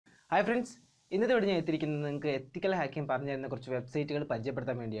Hi friends, ഇന്നത്തെ video ഞാൻ എത്തിയിരിക്കുന്നത് നിങ്ങൾക്ക് എത്തിക്കൽ ഹാക്കിംഗ് പറഞ്ഞു തരുന്ന കുറച്ച് വെബ്സൈറ്റുകൾ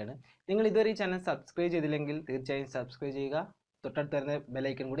പരിചയപ്പെടുത്താൻ വേണ്ടിയാണ്. നിങ്ങൾ ഇതുവരെ ഈ ചാനൽ സബ്സ്ക്രൈബ് ചെയ്തില്ലെങ്കിൽ തീർച്ചയായും സബ്സ്ക്രൈബ് ചെയ്യുക. തൊട്ടടുത്ത് വരുന്ന ബെൽ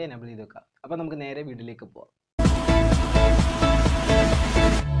ഐക്കൺ കൂടി എനേബിൾ ചെയ്ത് വെക്കുക. അപ്പോൾ നമുക്ക് നേരെ വീഡിയോയിലേക്ക് പോകാം.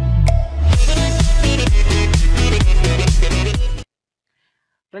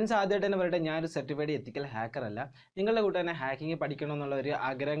 ഫ്രണ്ട്സ്, ആദ്യമായിട്ട് തന്നെ പറയട്ടെ, ഞാനൊരു സർട്ടിഫൈഡ് എത്തിക്കൽ ഹാക്കർ അല്ല. നിങ്ങളുടെ കൂടെ തന്നെ ഹാക്കിംഗ് പഠിക്കണമെന്നുള്ള ഒരു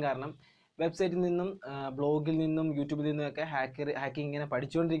ആഗ്രഹം കാരണം വെബ്സൈറ്റിൽ നിന്നും ബ്ലോഗിൽ നിന്നും യൂട്യൂബിൽ നിന്നുമൊക്കെ ഹാക്കിംഗ് ഇങ്ങനെ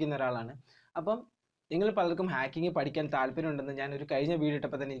പഠിച്ചുകൊണ്ടിരിക്കുന്ന ഒരാളാണ്. അപ്പം നിങ്ങൾ പലർക്കും ഹാക്കിംഗ് പഠിക്കാൻ താല്പര്യമുണ്ടെന്ന് ഞാനൊരു കഴിഞ്ഞ വീഡിയോ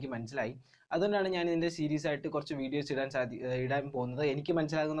ഇട്ടപ്പോൾ തന്നെ എനിക്ക് മനസ്സിലായി. അതുകൊണ്ടാണ് ഞാൻ ഇതിൻ്റെ സീരീസ് ആയിട്ട് കുറച്ച് വീഡിയോസ് ഇടാൻ പോകുന്നത്. എനിക്ക്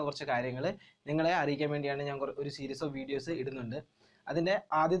മനസ്സിലാകുന്ന കുറച്ച് കാര്യങ്ങൾ നിങ്ങളെ അറിയിക്കാൻ വേണ്ടിയാണ് ഞാൻ ഒരു സീരീസ് ഓഫ് വീഡിയോസ് ഇടുന്നുണ്ട്. അതിൻ്റെ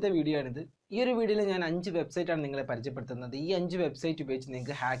ആദ്യത്തെ വീഡിയോ ആണിത്. ഈ ഒരു വീഡിയോയിൽ ഞാൻ 5 വെബ്സൈറ്റാണ് നിങ്ങളെ പരിചയപ്പെടുത്തുന്നത്. ഈ 5 വെബ്സൈറ്റ് ഉപയോഗിച്ച്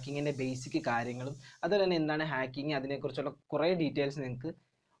നിങ്ങൾക്ക് ഹാക്കിങ്ങിൻ്റെ ബേസിക് കാര്യങ്ങളും അതുപോലെ തന്നെ എന്താണ് ഹാക്കിങ് അതിനെക്കുറിച്ചുള്ള കുറേ ഡീറ്റെയിൽസ് നിങ്ങൾക്ക്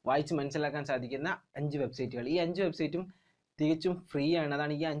വായിച്ച് മനസ്സിലാക്കാൻ സാധിക്കുന്ന 5 വെബ്സൈറ്റുകൾ. ഈ 5 വെബ്സൈറ്റും തികച്ചും ഫ്രീ ആണ്.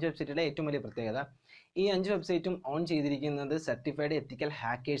 അതാണ് ഈ 5 വെബ്സൈറ്റുകളുടെ ഏറ്റവും വലിയ പ്രത്യേകത. ഈ 5 വെബ്സൈറ്റും ഓൺ ചെയ്തിരിക്കുന്നത് സർട്ടിഫൈഡ് എത്തിക്കൽ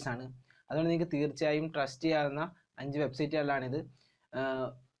ഹാക്കേഴ്സ് ആണ്. അതുകൊണ്ട് നിങ്ങൾക്ക് തീർച്ചയായും ട്രസ്റ്റ് ചെയ്യാവുന്ന 5 വെബ്സൈറ്റുകളിലാണിത്.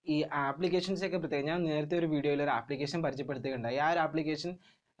 ഈ ആപ്ലിക്കേഷൻസൊക്കെ പ്രത്യേകം ഞാൻ നേരത്തെ ഒരു വീഡിയോയിൽ ഒരു ആപ്ലിക്കേഷൻ പരിചയപ്പെടുത്തുകയുണ്ടായി. ആ ഒരു ആപ്ലിക്കേഷൻ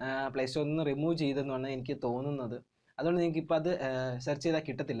പ്ലേ സ്റ്റോറിൽ നിന്ന് റിമൂവ് ചെയ്തെന്നാണ് എനിക്ക് തോന്നുന്നത്. അതുകൊണ്ട് നിങ്ങൾക്ക് ഇപ്പോൾ അത് സെർച്ച് ചെയ്താൽ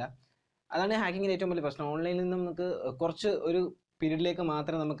കിട്ടത്തില്ല. അതാണ് ഹാക്കിങ്ങിൻ്റെ ഏറ്റവും വലിയ പ്രശ്നം. ഓൺലൈനിൽ നിന്ന് നമുക്ക് കുറച്ച് ഒരു പീരീഡിലേക്ക്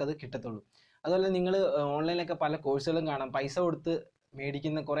മാത്രമേ നമുക്കത് കിട്ടത്തുള്ളൂ. അതുപോലെ നിങ്ങൾ ഓൺലൈനിലൊക്കെ പല കോഴ്സുകളും കാണാം. പൈസ കൊടുത്ത്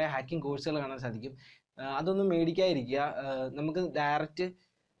മേടിക്കുന്ന കുറേ ഹാക്കിംഗ് കോഴ്സുകൾ കാണാൻ സാധിക്കും. അതൊന്നും മേടിക്കാതിരിക്കുക. നമുക്ക് ഡയറക്റ്റ്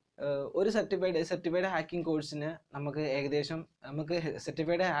ഒരു സർട്ടിഫൈഡ് ഹാക്കിംഗ് കോഴ്സിന് നമുക്ക് ഏകദേശം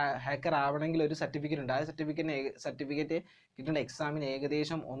സർട്ടിഫൈഡ് ഹാക്കർ ആവണമെങ്കിൽ ഒരു സർട്ടിഫിക്കറ്റ് ഉണ്ട്. ആ സർട്ടിഫിക്കറ്റ് കിട്ടേണ്ട എക്സാമിന്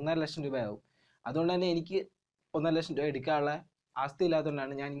ഏകദേശം 1.5 ലക്ഷം രൂപയാവും. അതുകൊണ്ട് തന്നെ എനിക്ക് 1.5 ലക്ഷം രൂപ എടുക്കാനുള്ള ആസ്തി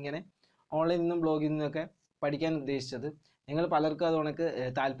ഇല്ലാത്തതുകൊണ്ടാണ് ഞാൻ ഇങ്ങനെ ഓൺലൈനിൽ നിന്നും ബ്ലോഗിൽ നിന്നൊക്കെ പഠിക്കാൻ ഉദ്ദേശിച്ചത്. നിങ്ങൾ പലർക്കും അത് കണക്ക്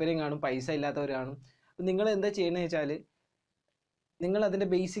താല്പര്യം കാണും, പൈസ ഇല്ലാത്തവർ കാണും. അപ്പം നിങ്ങൾ എന്താ ചെയ്യുന്നത് വെച്ചാൽ നിങ്ങൾ അതിൻ്റെ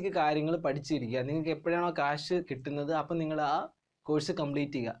ബേസിക് കാര്യങ്ങൾ പഠിച്ചിരിക്കുക. നിങ്ങൾക്ക് എപ്പോഴാണോ കാശ് കിട്ടുന്നത് അപ്പം നിങ്ങൾ ആ കോഴ്സ്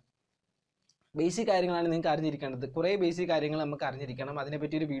കംപ്ലീറ്റ് ചെയ്യുക. ബേസിക് കാര്യങ്ങളാണ് നിങ്ങൾക്ക് അറിഞ്ഞിരിക്കേണ്ടത്. കുറേ ബേസിക് കാര്യങ്ങൾ നമുക്ക് അറിഞ്ഞിരിക്കണം.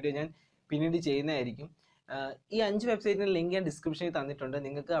 അതിനെപ്പറ്റി ഒരു വീഡിയോ ഞാൻ പിന്നീട് ചെയ്യുന്നതായിരിക്കും. ഈ 5 വെബ്സൈറ്റിൻ്റെ ലിങ്ക് ഞാൻ ഡിസ്ക്രിപ്ഷനിൽ തന്നിട്ടുണ്ട്.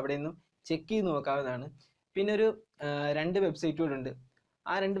 നിങ്ങൾക്ക് അവിടെ നിന്നും ചെക്ക് ചെയ്ത് നോക്കാവുന്നതാണ്. പിന്നെ ഒരു 2 വെബ്സൈറ്റ് കൂടെ ഉണ്ട്.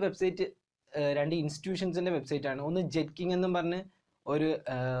 ആ 2 വെബ്സൈറ്റ് 2 ഇൻസ്റ്റിറ്റ്യൂഷൻസിൻ്റെ വെബ്സൈറ്റാണ്. ഒന്ന് ജെറ്റ്കിങ് എന്നും പറഞ്ഞ് ഒരു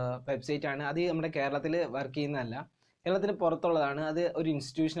വെബ്സൈറ്റാണ്. അത് നമ്മുടെ കേരളത്തിൽ വർക്ക് ചെയ്യുന്നതല്ല, കേരളത്തിന് പുറത്തുള്ളതാണ്. അത് ഒരു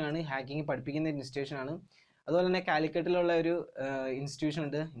ഇൻസ്റ്റിറ്റ്യൂഷനാണ്, ഹാക്കിങ് പഠിപ്പിക്കുന്ന ഇൻസ്റ്റിറ്റ്യൂഷനാണ്. അതുപോലെ തന്നെ കാലിക്കറ്റിലുള്ള ഒരു ഇൻസ്റ്റിറ്റ്യൂഷൻ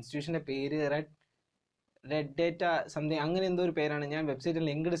ഉണ്ട്. ഇൻസ്റ്റിറ്റ്യൂഷൻ്റെ പേര് റെഡ് ഡേറ്റ സംതിങ് അങ്ങനെ എന്തോ ഒരു പേരാണ്. ഞാൻ വെബ്സൈറ്റിൽ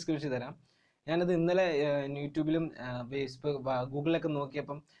ലിങ്ക് ഡിസ്ക്രിപ്ഷനിൽ തരാം. ഞാനത് ഇന്നലെ യൂട്യൂബിലും ഗൂഗിളിലൊക്കെ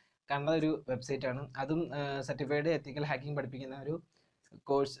നോക്കിയപ്പം കണ്ട ഒരു വെബ്സൈറ്റാണ്. അതും സർട്ടിഫൈഡ് എത്തിക്കൽ ഹാക്കിംഗ് പഠിപ്പിക്കുന്ന ഒരു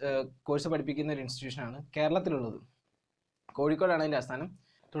കോഴ്സ് പഠിപ്പിക്കുന്ന ഒരു ഇൻസ്റ്റിറ്റ്യൂഷനാണ്, കേരളത്തിലുള്ളത്. കോഴിക്കോടാണ് അതിൻ്റെ ആസ്ഥാനം.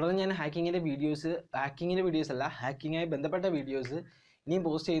 തുടർന്ന് ഞാൻ ഹാക്കിങ്ങിൻ്റെ വീഡിയോസ് അല്ല, ഹാക്കിങ്ങായി ബന്ധപ്പെട്ട വീഡിയോസ് ഇനിയും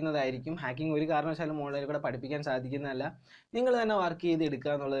പോസ്റ്റ് ചെയ്യുന്നതായിരിക്കും. ഹാക്കിംഗ് ഒരു കാരണവശാലും ഓൺലൈനിൽ കൂടെ പഠിപ്പിക്കാൻ സാധിക്കുന്നതല്ല. നിങ്ങൾ തന്നെ വർക്ക് ചെയ്ത്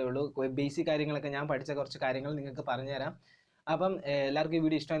എടുക്കുക എന്നുള്ളതേ ഉള്ളൂ. ബേസിക് കാര്യങ്ങളൊക്കെ ഞാൻ പഠിച്ച കുറച്ച് കാര്യങ്ങൾ നിങ്ങൾക്ക് പറഞ്ഞുതരാം. അപ്പം എല്ലാവർക്കും ഈ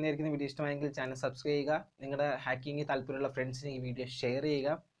വീഡിയോ ഇഷ്ടമായിരിക്കുന്ന വീഡിയോ ഇഷ്ടമായെങ്കിൽ ചാനൽ സബ്സ്ക്രൈബ് ചെയ്യുക. നിങ്ങളുടെ ഹാക്കിങ് താല്പര്യമുള്ള ഫ്രണ്ട്സിന് ഈ വീഡിയോ ഷെയർ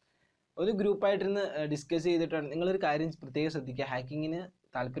ചെയ്യുക. ഒരു ഗ്രൂപ്പായിട്ടിരുന്ന് ഡിസ്കസ് ചെയ്തിട്ടാണ്. നിങ്ങളൊരു കാര്യം പ്രത്യേകം ശ്രദ്ധിക്കുക, ഹാക്കിങ്ങിന്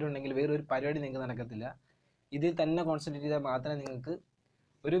താല്പര്യമുണ്ടെങ്കിൽ വേറൊരു പരിപാടി നിങ്ങൾക്ക് നടക്കത്തില്ല. ഇതിൽ തന്നെ കോൺസെൻട്രേറ്റ് ചെയ്താൽ മാത്രമേ നിങ്ങൾക്ക്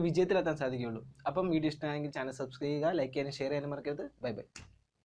ഒരു വിജയത്തിലെത്താൻ സാധിക്കുകയുള്ളൂ. അപ്പം വീഡിയോ ഇഷ്ടമായെങ്കിൽ ചാനൽ സബ്സ്ക്രൈബ് ചെയ്യുക, ലൈക്ക് ചെയ്യാനും ഷെയർ ചെയ്യാനും മറക്കരുത്. Bye bye.